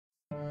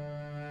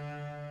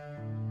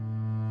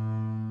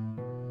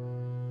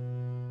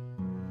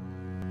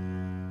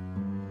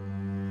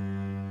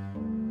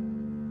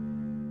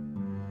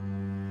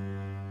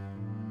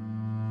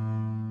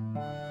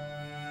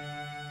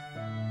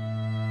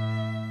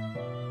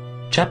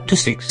Chapter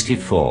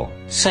 64,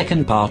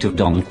 second part of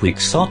Don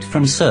Quixote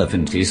from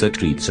Cervantes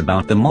that reads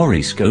about the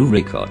Morisco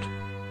Ricote.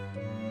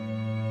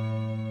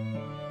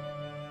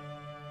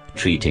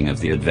 Treating of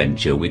the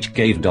adventure which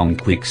gave Don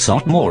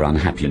Quixote more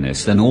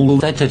unhappiness than all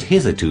that had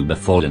hitherto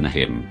befallen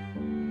him.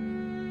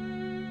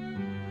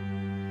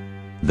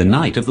 The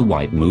night of the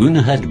white moon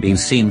had been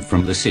seen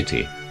from the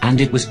city,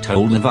 and it was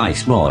told the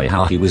viceroy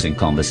how he was in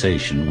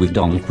conversation with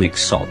Don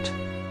Quixote.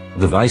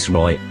 The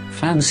viceroy,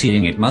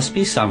 fancying it must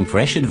be some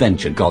fresh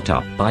adventure got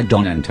up by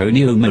Don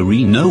Antonio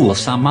Marino or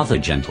some other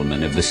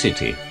gentleman of the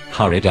city,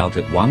 hurried out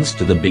at once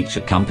to the beach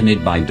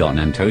accompanied by Don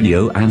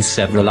Antonio and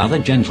several other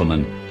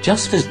gentlemen,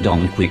 just as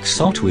Don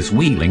Quixote was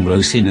wheeling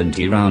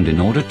Rocinante round in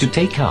order to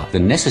take up the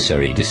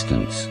necessary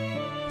distance.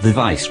 The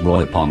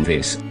viceroy upon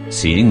this,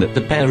 seeing that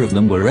the pair of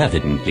them were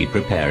evidently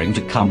preparing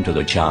to come to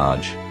the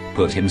charge,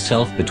 put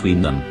himself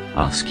between them,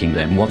 asking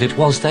them what it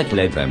was that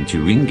led them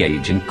to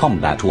engage in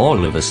combat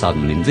all of a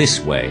sudden in this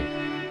way.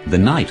 The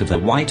Knight of the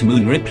White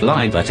Moon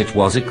replied that it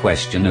was a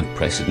question of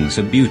precedence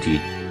of beauty,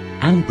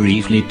 and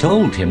briefly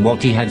told him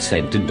what he had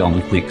said to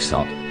Don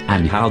Quixote,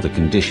 and how the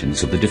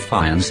conditions of the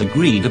defiance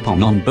agreed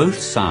upon on both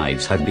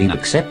sides had been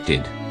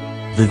accepted.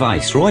 The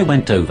viceroy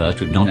went over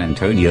to Don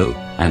Antonio,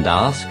 and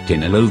asked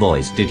in a low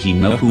voice did he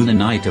know who the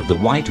Knight of the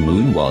White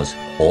Moon was,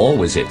 or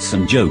was it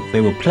some joke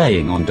they were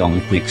playing on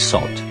Don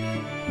Quixote?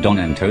 Don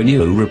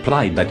Antonio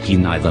replied that he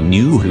neither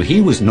knew who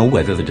he was nor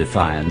whether the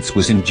defiance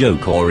was in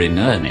joke or in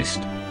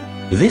earnest.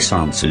 This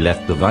answer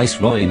left the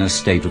viceroy in a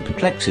state of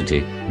perplexity,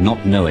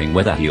 not knowing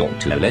whether he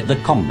ought to let the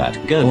combat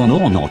go on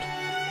or not.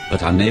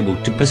 But unable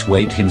to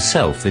persuade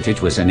himself that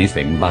it was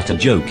anything but a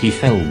joke, he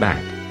fell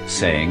back,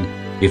 saying,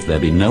 "If there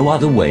be no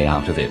other way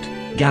out of it,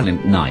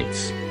 gallant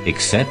knights,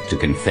 except to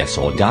confess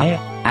or die,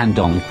 and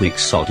Don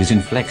Quixote is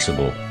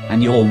inflexible,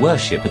 and your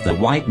worship of the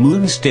white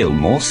moon still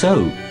more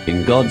so,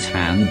 in God's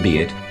hand be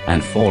it,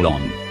 and fall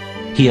on."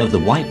 He of the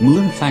white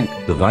moon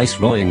thanked the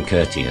viceroy in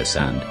courteous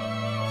and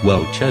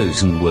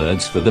well-chosen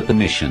words for the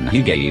permission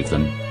he gave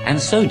them, and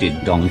so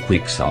did Don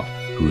Quixote,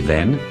 who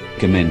then,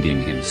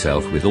 commending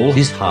himself with all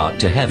his heart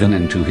to heaven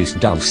and to his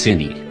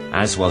Dulcinea,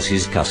 as was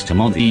his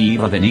custom on the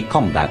eve of any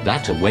combat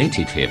that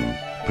awaited him,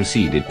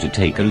 proceeded to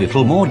take a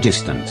little more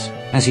distance,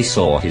 as he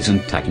saw his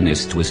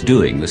antagonist was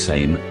doing the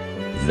same.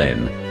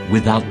 Then,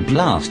 without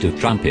blast of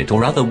trumpet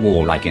or other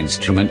warlike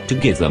instrument to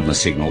give them the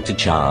signal to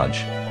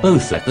charge,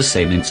 both at the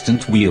same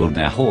instant wheeled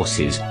their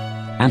horses,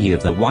 and he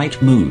of the white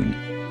moon,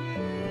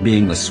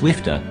 being the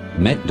swifter,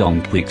 met Don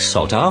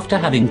Quixote after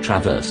having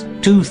traversed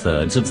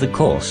 2/3 of the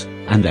course,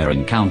 and there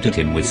encountered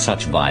him with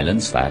such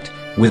violence that,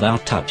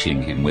 without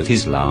touching him with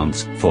his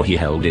lance, for he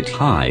held it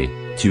high,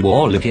 to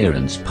all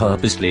appearance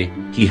purposely,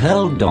 he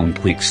hurled Don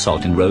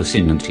Quixote and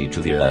Rocinante to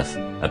the earth,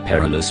 a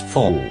perilous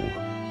fall.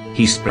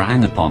 He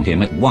sprang upon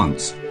him at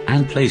once,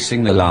 and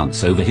placing the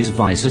lance over his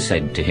visor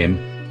said to him,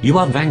 "You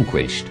are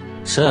vanquished,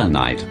 Sir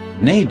Knight,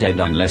 nay dead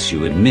unless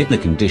you admit the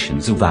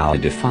conditions of our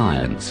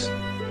defiance."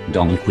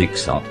 Don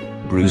Quixote,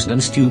 bruised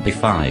and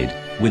stupefied,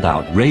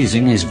 without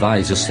raising his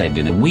visor said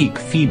in a weak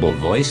feeble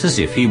voice as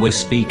if he were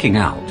speaking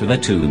out of a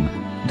tomb,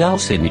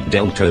 "Dulcinea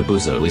del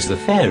Toboso is the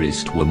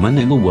fairest woman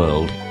in the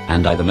world,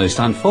 and I the most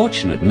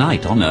unfortunate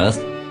knight on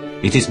earth.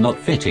 It is not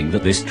fitting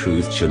that this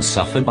truth should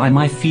suffer by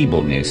my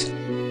feebleness.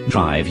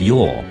 Drive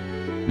your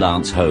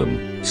lance home,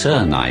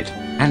 Sir Knight,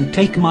 and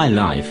take my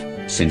life,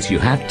 since you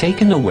have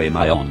taken away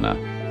my honor."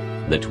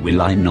 "That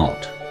will I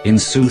not, in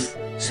sooth,"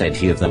 said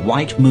he of the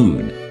white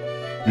moon.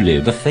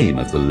 "Live the fame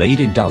of the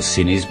Lady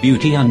Dulcinea's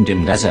beauty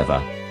undimmed as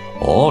ever.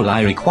 All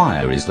I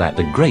require is that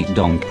the great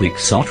Don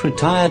Quixote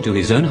retire to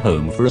his own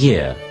home for a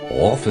year,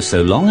 or for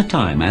so long a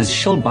time as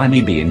shall by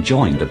me be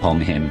enjoined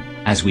upon him,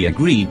 as we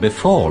agreed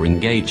before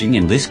engaging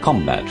in this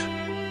combat."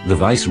 The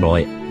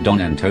viceroy,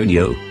 Don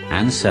Antonio,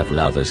 and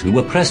several others who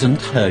were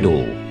present heard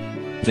all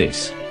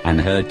this, and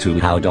heard too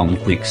how Don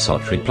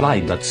Quixote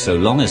replied that so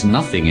long as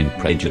nothing in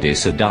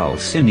prejudice of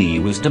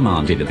Dulcinea was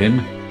demanded of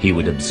him, he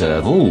would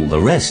observe all the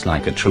rest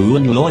like a true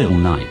and loyal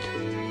knight.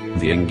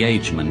 The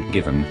engagement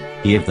given,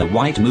 he of the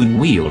white moon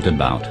wheeled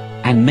about,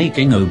 and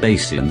making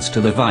obeisance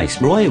to the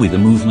viceroy with a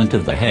movement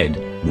of the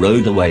head,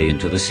 rode away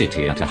into the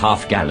city at a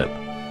half-gallop.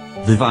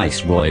 The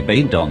viceroy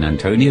bade Don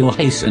Antonio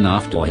hasten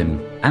after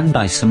him, and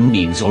by some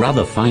means or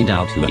other find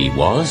out who he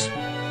was.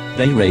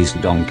 They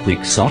raised Don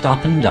Quixote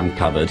up and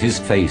uncovered his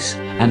face,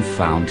 and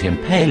found him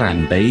pale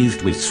and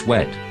bathed with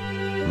sweat.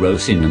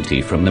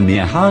 Rocinante, from the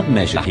mere hard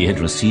measure he had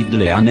received,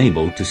 lay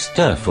unable to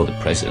stir for the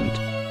present.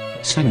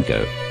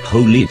 Sancho,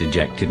 wholly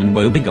dejected and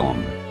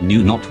woebegone,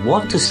 knew not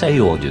what to say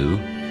or do.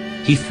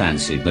 He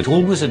fancied that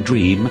all was a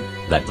dream,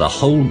 that the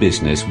whole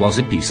business was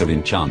a piece of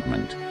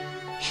enchantment.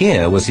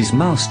 Here was his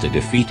master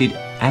defeated,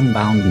 and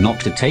bound not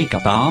to take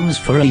up arms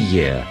for a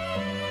year.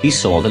 He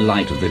saw the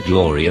light of the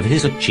glory of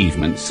his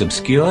achievements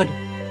obscured.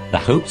 The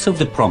hopes of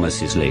the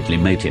promises lately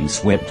made him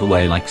swept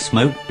away like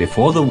smoke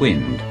before the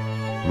wind.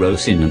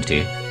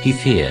 Rocinante, he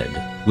feared,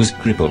 was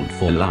crippled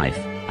for life,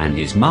 and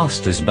his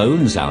master's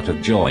bones out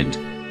of joint.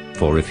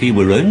 For if he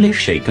were only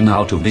shaken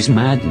out of his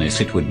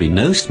madness, it would be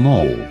no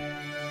small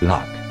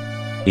luck.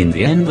 In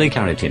the end they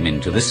carried him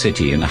into the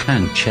city in a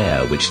hand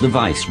chair which the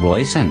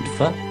viceroy sent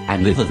for,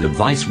 and thither the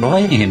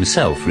viceroy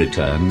himself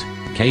returned,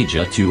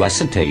 Cager to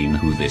ascertain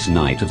who this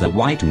knight of the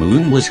white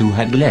moon was who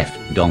had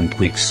left Don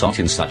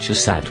Quixote in such a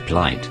sad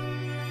plight.